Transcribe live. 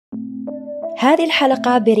هذه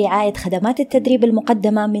الحلقة برعاية خدمات التدريب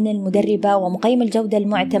المقدمة من المدربة ومقيم الجودة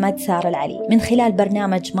المعتمد سارة العلي. من خلال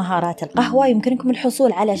برنامج مهارات القهوة يمكنكم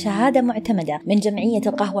الحصول على شهادة معتمدة من جمعية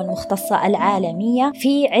القهوة المختصة العالمية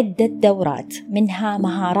في عدة دورات، منها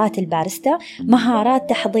مهارات الباريستا، مهارات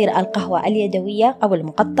تحضير القهوة اليدوية أو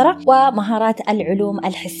المقطرة، ومهارات العلوم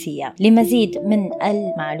الحسية. لمزيد من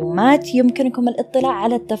المعلومات يمكنكم الاطلاع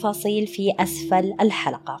على التفاصيل في أسفل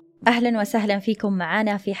الحلقة. أهلا وسهلا فيكم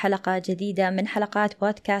معنا في حلقة جديدة من حلقات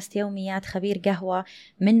بودكاست يوميات خبير قهوة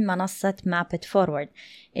من منصة مابت فورورد.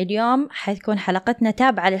 اليوم حتكون حلقتنا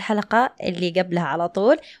تابعة للحلقة اللي قبلها على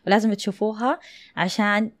طول، ولازم تشوفوها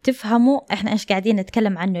عشان تفهموا إحنا إيش قاعدين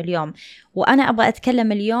نتكلم عنه اليوم. وأنا أبغى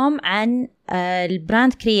أتكلم اليوم عن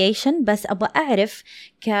البراند كرييشن، بس أبغى أعرف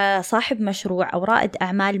كصاحب مشروع أو رائد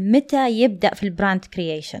أعمال متى يبدأ في البراند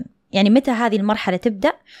كرييشن، يعني متى هذه المرحلة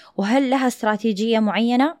تبدأ، وهل لها استراتيجية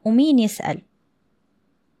معينة، ومين يسأل؟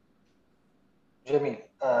 جميل.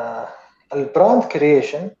 البراند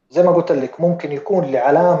كرييشن زي ما قلت لك ممكن يكون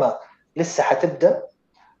لعلامة لسه حتبدأ،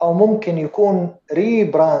 أو ممكن يكون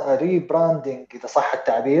ريبراندنج إذا صح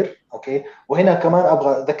التعبير. أوكي، وهنا كمان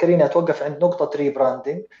أبغى ذكريني أتوقف عند نقطة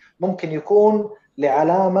ريبراندنج. ممكن يكون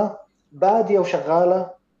لعلامة بادية وشغالة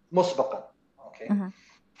مسبقا. أوكي،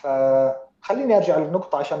 فخليني أرجع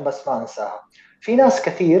للنقطة عشان بس ما أنساها. في ناس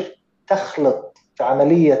كثير تخلط في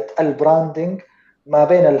عملية البراندنج ما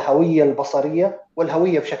بين الهوية البصرية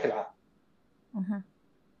والهوية بشكل عام.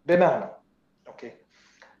 بمعنى أوكي،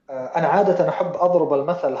 أنا عادة أحب أضرب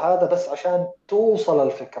المثل هذا بس عشان توصل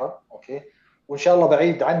الفكرة. أوكي، وإن شاء الله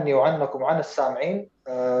بعيد عني وعنكم وعن السامعين.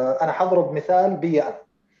 أنا حضرب مثال بي أنا.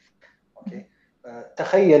 أوكي،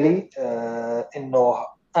 تخيلي إنه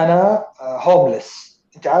أنا هوملس.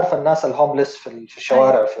 أنت عارفة الناس الهوملس في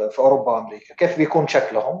الشوارع في أوروبا وأمريكا كيف بيكون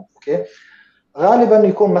شكلهم؟ أوكي، غالبا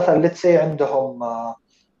يكون مثلا لتسي عندهم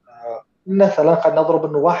مثلا قد نضرب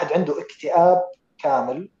انه واحد عنده اكتئاب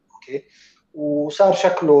كامل. اوكي، وصار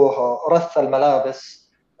شكله رث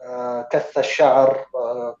الملابس، كث الشعر،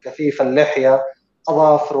 كثيف اللحية،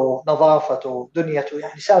 أظافره، نظافته، دنيته،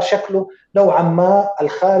 يعني صار شكله نوعا ما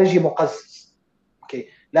الخارجي مقزز. اوكي،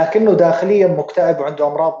 لكنه داخليا مكتئب وعنده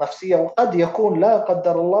أمراض نفسية، وقد يكون لا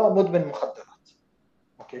قدر الله مدمن مخدرات.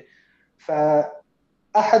 اوكي،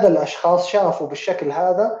 فأحد الأشخاص شافوا بالشكل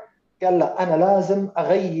هذا قال لا، أنا لازم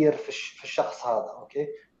أغير في الشخص هذا. أوكي،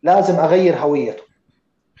 لازم أغير هويته.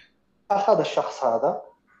 أخذ الشخص هذا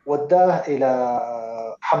وداه إلى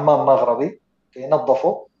حمام مغربي،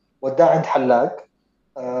 نظفه، وداه عند حلاق،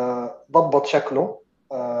 ضبط شكله،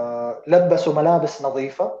 لبسه ملابس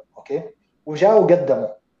نظيفة. أوكي، وجاء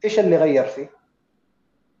وقدمه. إيش اللي غير فيه؟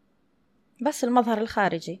 بس المظهر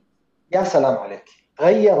الخارجي. يا سلام عليك،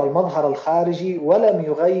 غير المظهر الخارجي ولم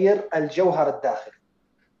يغير الجوهر الداخلي.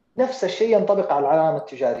 نفس الشيء ينطبق على العلامة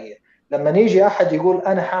التجارية. لما نيجي أحد يقول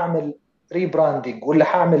أنا حاعمل ريبراندنج ولا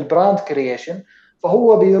حاعمل براند كرييشن،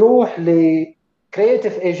 فهو بيروح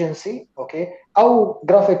لكرييتيف ايجنسي، اوكي، او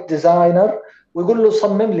جرافيك ديزاينر، ويقول له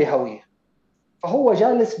صمم لي هوية. فهو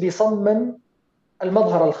جالس بيصمم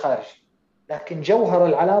المظهر الخارجي، لكن جوهر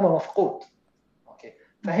العلامة مفقود. اوكي،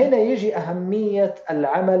 فهنا يجي أهمية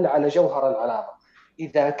العمل على جوهر العلامة.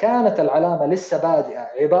 إذا كانت العلامة لسه بادئة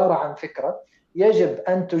عبارة عن فكرة، يجب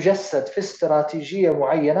أن تجسد في استراتيجية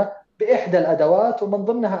معينة بإحدى الأدوات، ومن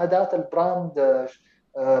ضمنها أداة البراند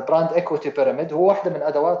براند إيكويتي بيراميد. هو واحدة من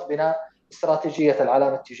أدوات بناء استراتيجية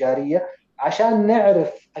العلامة التجارية، عشان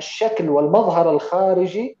نعرف الشكل والمظهر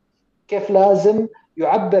الخارجي كيف لازم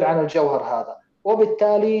يعبر عن الجوهر هذا.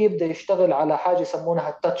 وبالتالي يبدأ يشتغل على حاجة يسمونها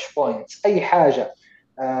التاتش بوينتس. أي حاجة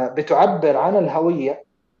بتعبر عن الهوية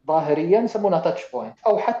ظاهريا يسمونها تاتش بوينت،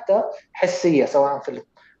 أو حتى حسية، سواء في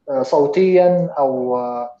صوتيا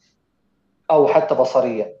أو حتى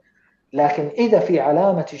بصريا. لكن إذا في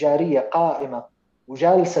علامة تجارية قائمة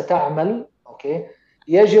وجالسة تعمل، أوكي،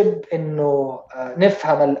 يجب أنه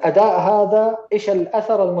نفهم الأداء هذا إيش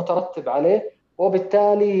الأثر المترتب عليه،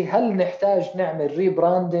 وبالتالي هل نحتاج نعمل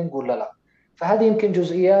ريبراندنج ولا لا. فهذه يمكن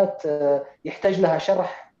جزئيات يحتاج لها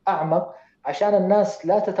شرح أعمق، عشان الناس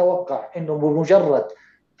لا تتوقع أنه بمجرد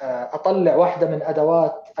أطلع واحدة من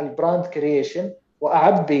أدوات البراند كرييشن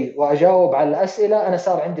وأعبي وأجاوب على الأسئلة أنا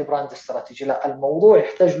صار عندي براند استراتيجي. لا، الموضوع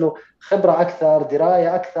يحتاج له خبرة أكثر،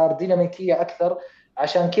 دراية أكثر، ديناميكية أكثر.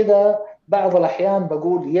 عشان كذا بعض الأحيان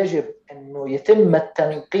بقول يجب أنه يتم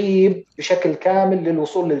التنقيب بشكل كامل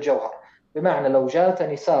للوصول للجوهر. بمعنى لو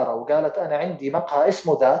جاتني سارة وقالت أنا عندي مقهى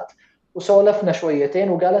اسمه ذات، وسولفنا شويتين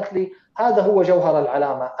وقالت لي هذا هو جوهر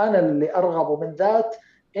العلامة، أنا اللي أرغب من ذات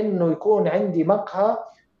أنه يكون عندي مقهى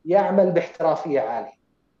يعمل باحترافية عالية.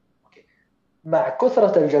 مع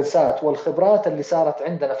كثرة الجلسات والخبرات اللي صارت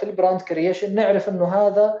عندنا في البراند كرييشن نعرف انه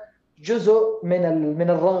هذا جزء من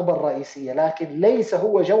الرغبة الرئيسية، لكن ليس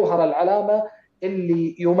هو جوهر العلامة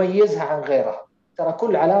اللي يميزها عن غيرها. ترى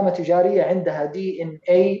كل علامة تجارية عندها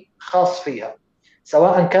DNA خاص فيها،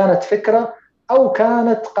 سواء كانت فكرة أو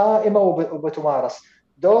كانت قائمة وبتمارس.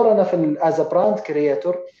 دورنا في as a brand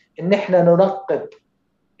creator إن إحنا ننقب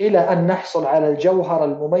إلى أن نحصل على الجوهر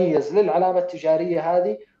المميز للعلامة التجارية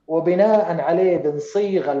هذه، وبناء عليه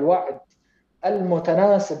بنصيغ الوعد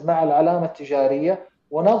المتناسب مع العلامة التجارية،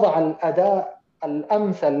 ونضع الأداء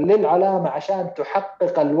الأمثل للعلامة عشان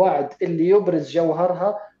تحقق الوعد اللي يبرز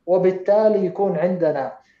جوهرها. وبالتالي يكون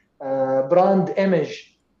عندنا براند ايمج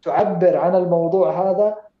تعبر عن الموضوع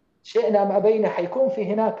هذا. شئنا أم أبينا حيكون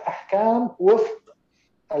في هناك أحكام وفق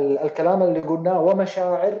الكلام اللي قلناه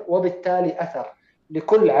ومشاعر، وبالتالي أثر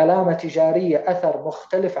لكل علامة تجارية، أثر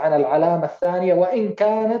مختلف عن العلامة الثانية، وإن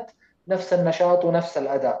كانت نفس النشاط ونفس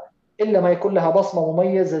الأداء، إلا ما يكون لها بصمة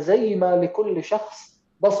مميزة، زي ما لكل شخص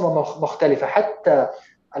بصمة مختلفة. حتى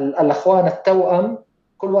الأخوان التوأم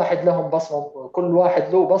كل واحد لهم بصمة، كل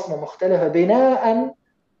واحد له بصمة مختلفة بناء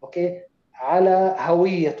أوكي على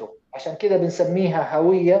هويته. عشان كده بنسميها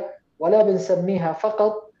هوية، ولا بنسميها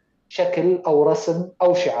فقط شكل أو رسم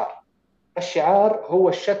أو شعار. الشعار هو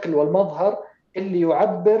الشكل والمظهر اللي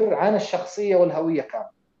يعبر عن الشخصية والهوية كامل.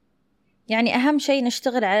 يعني أهم شيء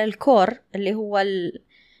نشتغل على الكور اللي هو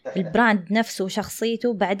البراند نفسه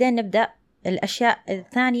وشخصيته، بعدين نبدأ الأشياء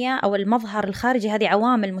الثانية أو المظهر الخارجي، هذه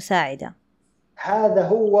عوامل مساعدة. هذا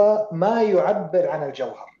هو ما يعبر عن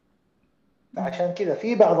الجوهر. فعشان كذا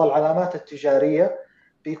في بعض العلامات التجارية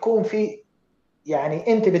بيكون في،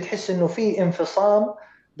 يعني أنت بتحس إنه في انفصام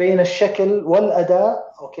بين الشكل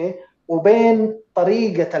والأداء، أوكي، وبين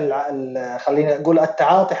طريقة خلينا نقول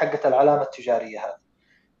التعاطي حقة العلامة التجارية هذه.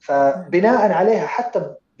 فبناء عليها،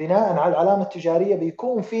 حتى بناء على العلامة التجارية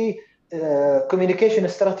بيكون في كوميونيكيشن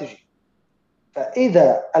استراتيجي.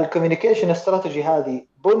 فإذا الكوميونيكيشن استراتيجي هذه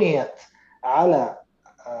بنيت على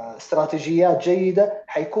استراتيجيات جيدة،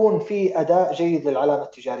 حيكون في أداء جيد للعلامة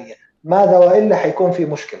التجارية. ماذا وإلا حيكون في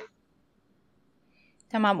مشكلة.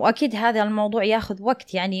 تمام. وأكيد هذا الموضوع ياخذ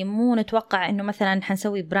وقت، يعني مو نتوقع إنه مثلا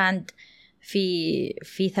حنسوي براند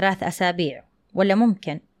في 3 أسابيع، ولا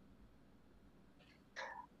ممكن؟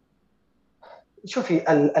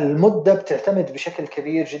 شوفي، المدة بتعتمد بشكل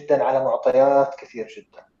كبير جدا على معطيات كثير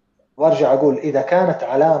جدا. وارجع اقول، اذا كانت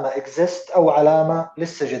علامه اكزيست او علامه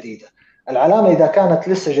لسه جديده. العلامه اذا كانت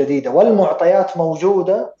لسه جديده والمعطيات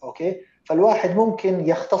موجوده، اوكي، فالواحد ممكن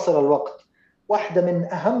يختصر الوقت. واحده من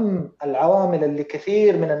اهم العوامل اللي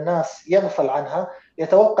كثير من الناس يغفل عنها،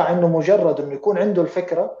 يتوقع انه مجرد انه يكون عنده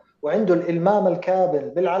الفكره وعنده الالمام الكامل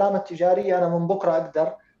بالعلامه التجاريه، انا من بكره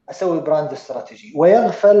اقدر اسوي براند استراتيجي،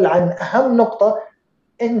 ويغفل عن اهم نقطه: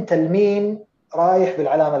 انت لمين رايح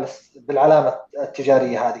بالعلامه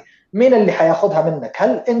التجاريه هذه؟ مين اللي حياخذها منك؟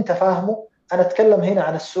 هل انت فاهمه؟ انا اتكلم هنا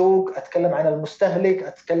عن السوق، اتكلم عن المستهلك،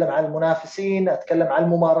 اتكلم عن المنافسين، اتكلم عن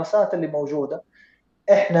الممارسات اللي موجوده.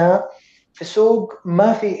 احنا في سوق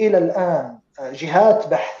ما في الى الان جهات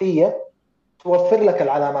بحثيه توفر لك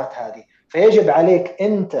العلامات هذه. فيجب عليك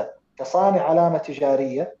انت كصانع علامه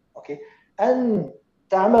تجاريه، اوكي، ان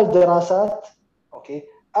تعمل دراسات، اوكي،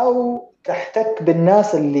 او تحتك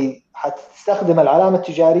بالناس اللي حتستخدم العلامه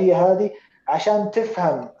التجاريه هذه عشان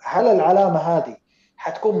تفهم هل العلامه هذه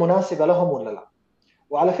حتكون مناسبه لهم ولا لا.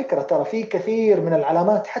 وعلى فكره ترى في كثير من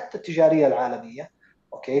العلامات حتى التجاريه العالميه،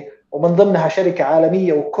 اوكي، ومن ضمنها شركه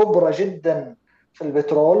عالميه وكبرى جدا في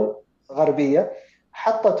البترول، غربيه،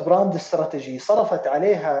 حطت براند استراتيجي صرفت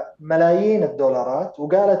عليها ملايين الدولارات،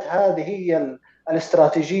 وقالت هذه هي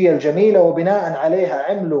الاستراتيجيه الجميله، وبناء عليها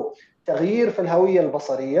عملوا تغيير في الهويه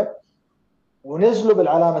البصريه ونزلوا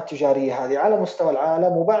بالعلامه التجاريه هذه على مستوى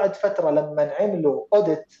العالم. وبعد فتره لما عملوا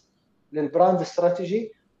اوديت للبراند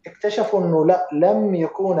استراتيجي، اكتشفوا انه لا، لم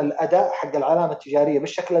يكون الاداء حق العلامه التجاريه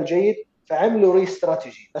بالشكل الجيد، فعملوا ري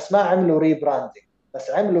استراتيجي، بس ما عملوا ري براندنج،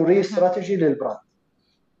 بس عملوا ري استراتيجي للبراند.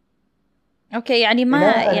 اوكي، يعني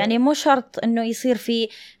ما يعني مو شرط انه يصير في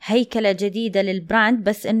هيكلة جديدة للبراند،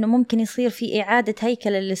 بس انه ممكن يصير في اعادة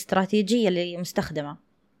هيكلة للاستراتيجية اللي مستخدمة.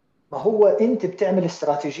 ما هو انت بتعمل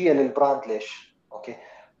استراتيجية للبراند ليش؟ اوكي،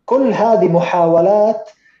 كل هذه محاولات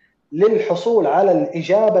للحصول على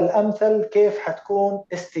الإجابة الأمثل، كيف حتكون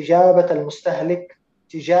استجابة المستهلك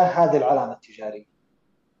تجاه هذه العلامة التجارية.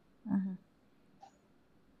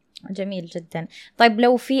 جميل جدا. طيب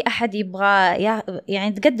لو في أحد يبغى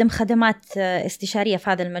يعني تقدم خدمات استشارية في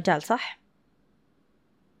هذا المجال، صح؟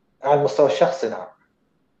 على المستوى الشخصي نعم.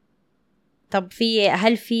 طب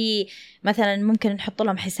هل في مثلا ممكن نحط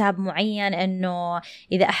لهم حساب معين إنه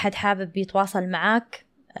إذا أحد حابب يتواصل معك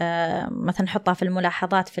مثلا نحطها في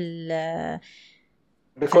الملاحظات في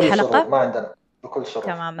بكل الحلقة؟ سرور، ما عندنا بكل سرور.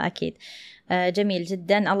 تمام أكيد. جميل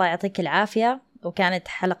جدا، الله يعطيك العافية، وكانت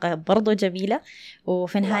حلقة برضو جميلة.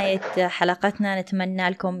 وفي نهاية حلقتنا نتمنى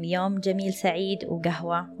لكم يوم جميل سعيد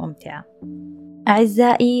وقهوة ممتعة.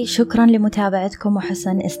 أعزائي، شكرا لمتابعتكم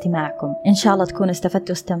وحسن استماعكم. إن شاء الله تكونوا استفدتوا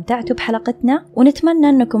واستمتعتوا بحلقتنا، ونتمنى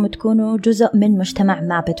أنكم تكونوا جزء من مجتمع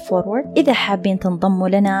مابت فورورد. إذا حابين تنضموا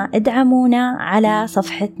لنا ادعمونا على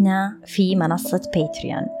صفحتنا في منصة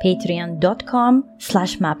باتريون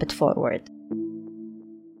patreon.com/mapitforward.